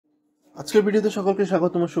আজকের ভিডিওতে সকলকে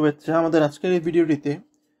স্বাগতম শুভেচ্ছা। আমাদের আজকের এই ভিডিওটিতে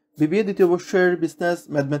বিবিএ দ্বিতীয় বর্ষের বিজনেস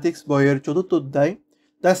ম্যাথমেটিক্স বইয়ের চতুর্থ অধ্যায়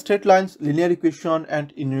the straight lines linear equation and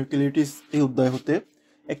inequalities এই অধ্যায় হতে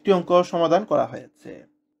একটি অঙ্ক সমাধান করা হয়েছে।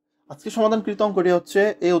 আজকে সমাধানকৃত অঙ্কটি হচ্ছে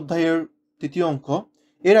এই অধ্যায়ের তৃতীয় অঙ্ক।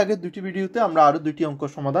 এর আগে দুটি ভিডিওতে আমরা আরও দুটি অঙ্ক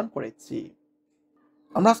সমাধান করেছি।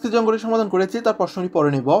 আমরা আজকে যে অঙ্কটি সমাধান করেছি তার প্রশ্নটি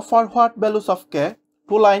পড়ে নেব। For what values of K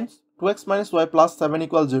two lines 2x - y + 7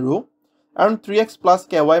 = 0 and 3x plus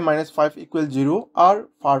ky minus 5 equal 0 are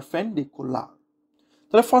perpendicular.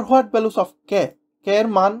 তাহলে for what values of k এর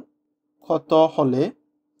মান কত হলে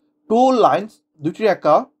two lines দুটি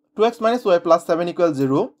রেখা 2x minus y plus 7 equal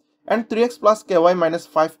 0 and 3x plus ky minus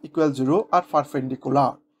 5 equal 0 are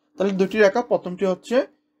perpendicular. তাহলে দুটি রেখা প্রথমটি হচ্ছে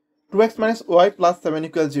 2x minus y plus 7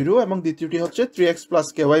 equal 0 এবং দ্বিতীয়টি হচ্ছে 3x plus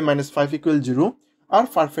ky minus 5 equal 0 আর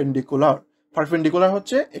perpendicular. Perpendicular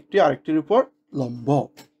হচ্ছে একটি আরেকটির উপর লম্ব।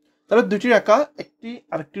 তাহলে দুইটি রেখা একটি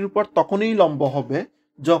আরেকটির উপর তখনই লম্ব হবে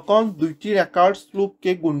যখন দুইটি রেখার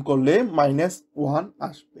স্লোপকে গুণ করলে -1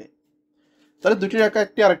 আসবে। তাহলে দুইটি রেখা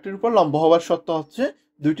একটি আরেকটির উপর লম্ব হওয়ার শর্ত হচ্ছে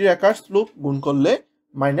দুইটি রেখার স্লোপ গুণ করলে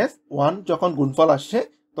 -1 যখন গুণফল আসে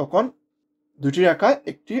তখন দুইটি রেখা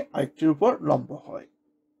একটি আরেকটির উপর লম্ব হয়।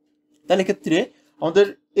 তাহলে ক্ষেত্রে আমাদের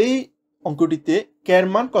এই অঙ্কটিতে কের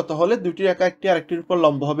মান কত হলে দুইটি রেখা একটি আরেকটির উপর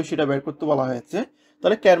লম্ব হবে সেটা বের করতে বলা হয়েছে।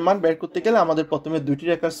 তাহলে কের মান বের করতে গেলে আমাদের প্রথমে দুইটি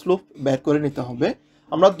রেখার স্লোপ বের করে নিতে হবে।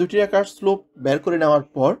 আমরা দুইটি রেখার স্লোপ বের করে নেওয়ার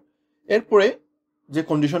পর এরপরে যে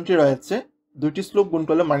কন্ডিশনটি রয়েছে দুইটি স্লোপ গুণ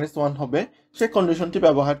করলে -1 হবে, সেই কন্ডিশনটি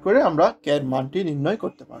ব্যবহার করে আমরা কের মানটি নির্ণয়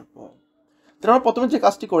করতে পারবো। তাহলে আমরা প্রথমে যে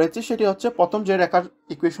কাজটি করেছি সেটি হচ্ছে প্রথম যে রেখার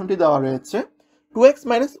ইকুয়েশনটি দেওয়া রয়েছে 2x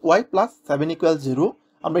 - y + 7 = 0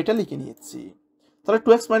 আমরা এটা লিখে নিয়েছি। তাহলে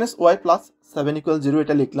 2x - y + 7 = 0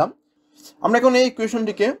 এটা লিখলাম। আমরা এখন এই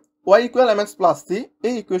ইকুয়েশনটিকে y = mx + c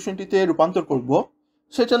এই ইকুয়েশনটিতে রূপান্তর করব।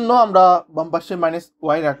 সেজন্য আমরা বাম পাশে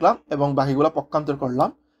 -y রাখলাম এবং বাকিগুলো পক্ষান্তর করলাম।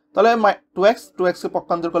 তাহলে 2x কে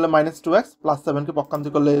পক্ষান্তর করলে -2x + 7 কে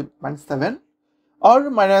পক্ষান্তর করলে -7 আর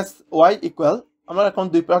 -y ইকুয়াল আমরা এখন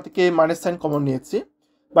দুই পাশ থেকে মাইনাস সাইন কমন নিয়েছি।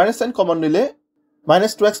 মাইনাস সাইন কমন নিলে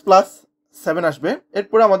 -2x + 7 আসবে।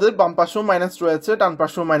 এরপরে আমাদের বাম পাশেও মাইনাস রয়েছে, ডান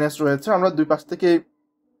পাশেও মাইনাস রয়েছে, আমরা দুই পাশ থেকে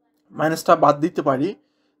মাইনাসটা বাদ দিতে পারি।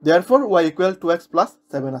 Therefore y = 2x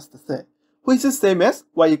 + 7 আসতেছে, which is same as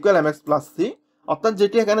y = mx + c, অর্থাৎ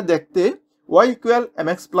যেটি এখানে দেখতে y =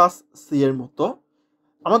 mx + c এর মতো।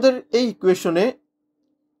 আমাদের এই ইকুয়েশনে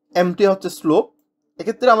m টি হচ্ছে স্লোপ,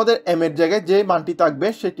 এক্ষেত্রে আমাদের m এর জায়গায় যে মানটি থাকবে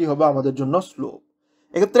সেটি হবে আমাদের জন্য স্লোপ।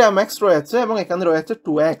 এক্ষেত্রে mx রয়েছে এবং এখানে রয়েছে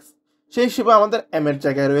 2x, সেই হিসেবে আমাদের m এর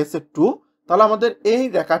জায়গায় রয়েছে 2। তাহলে আমাদের এই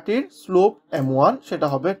রেখাটির স্লোপ m1 সেটা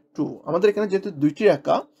হবে 2। আমাদের এখানে যেহেতু দুইটি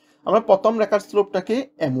রেখা আমরা প্রথম রেখার স্লোপটাকে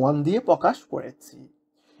m1 দিয়ে প্রকাশ করেছি।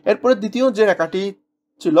 এরপরে দ্বিতীয় যে রেখাটি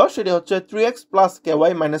ছিল সেটি হচ্ছে 3x plus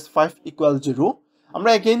ky minus 5 equal 0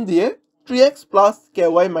 আমরা এগেইন দিয়ে 3x plus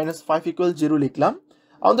ky minus 5 equal 0 লিখলাম।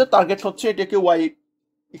 আমাদের টার্গেট হচ্ছে এটাকে y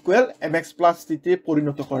equal mx plus c তে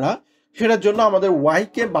পরিণত করা। সেটার জন্য আমাদের y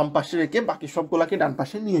কে বাম পাশে রেখে বাকি সবগুলোকে ডান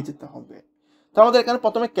পাশে নিয়ে যেতে হবে। তো আমাদের এখানে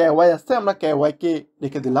প্রথমে ky আছে, আমরা ky কে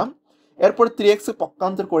রেখে দিলাম। এরপর 3x কে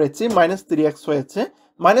পক্ষান্তর করেছি, -3x হয়েছে,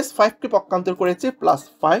 -5 কে পক্ষান্তর করেছি,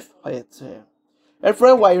 +5 হয়েছে।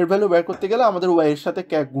 এরপরে y এর ভ্যালু বের করতে গেলে আমাদের y এর সাথে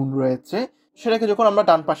k গুণ রয়েছে, সেটাকে যখন আমরা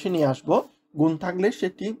ডান পাশে নিয়ে আসব গুণ থাকলে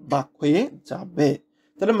সেটি ভাগ হয়ে যাবে।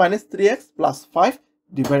 তাহলে -3x + 5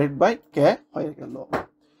 ডিভাইডেড বাই k হয়ে গেল।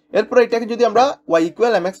 এরপরে এটাকে যদি আমরা y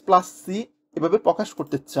 = mx + c এভাবে প্রকাশ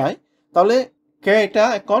করতে চাই তাহলে k এটা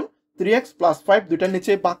এখন 3x + 5 দুইটার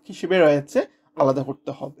নিচে ভাগ হিসেবে রয়েছে, আলাদা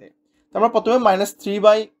করতে হবে। আমরা প্রথমে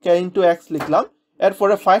 -3/k * x লিখলাম,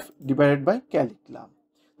 এরপরে 5 ডিভাইডেড বাই k লিখলাম।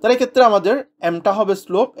 তাহলে এক্ষেত্রে আমাদের m টা হবে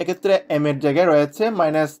স্লোপ, এক্ষেত্রে m এর জায়গায় রয়েছে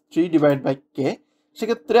 -3 ডিভাইডেড বাই k,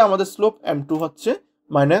 সেক্ষেত্রে আমাদের স্লোপ m2 হচ্ছে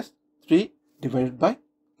 -3 ডিভাইডেড বাই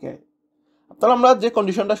k। তাহলে আমরা যে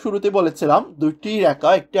কন্ডিশনটা শুরুতে বলেছিলাম দুইটি রেখা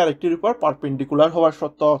একটি আরেকটির উপর পারপেন্ডিকুলার হওয়ার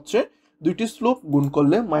শর্ত হচ্ছে দুইটি স্লোপ গুণ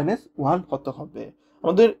করলে -1 হতে হবে।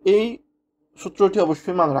 আমাদের এই সূত্রটি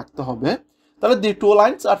অবশ্যই মনে রাখতে হবে। তাহলে the two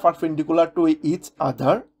lines are perpendicular to each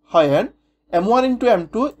other when m1 *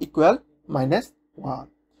 m2 equal -1।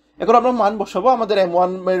 এখন আমরা মান বসাবো। আমাদের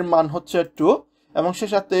m1 এর মান হচ্ছে 2 এবং সে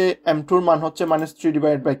সাথে m2 এর মান হচ্ছে -3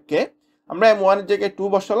 ডিভাইডেড বাই k। আমরা m1 এর জায়গায় 2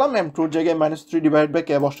 বসালাম, m2 এর জায়গায় -3 ডিভাইডেড বাই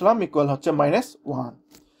k বসালাম, ইকুয়াল হচ্ছে -1।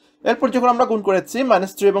 এরপর যখন আমরা গুণ করেছি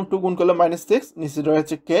 -3 এবং 2 গুণ করলে -6, নিচে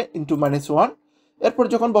রয়েছে k * -1। এরপর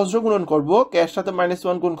যখন বজ্র গুণন করব k এর সাথে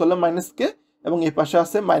 -1 গুণ করলে -k এবং এই পাশে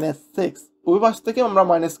আছে -6, ওই পাশ থেকে আমরা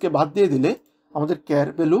 -k বাদ দিয়ে দিলে আমাদের k এর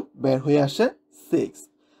ভ্যালু বের হয়ে আসে 6।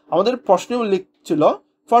 আমাদের প্রশ্নে উল্লেখ ছিল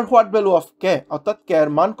for what value of k, অর্থাৎ k এর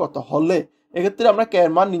মান কত হলে। এক্ষেত্রে আমরা k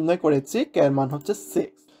এর মান নির্ণয় করেছি, k এর মান হচ্ছে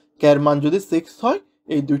 6। k এর মান যদি 6 হয়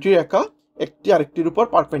এই দুইটি রেখা একটি আরেকটির উপর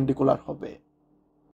পারপেন্ডিকুলার হবে।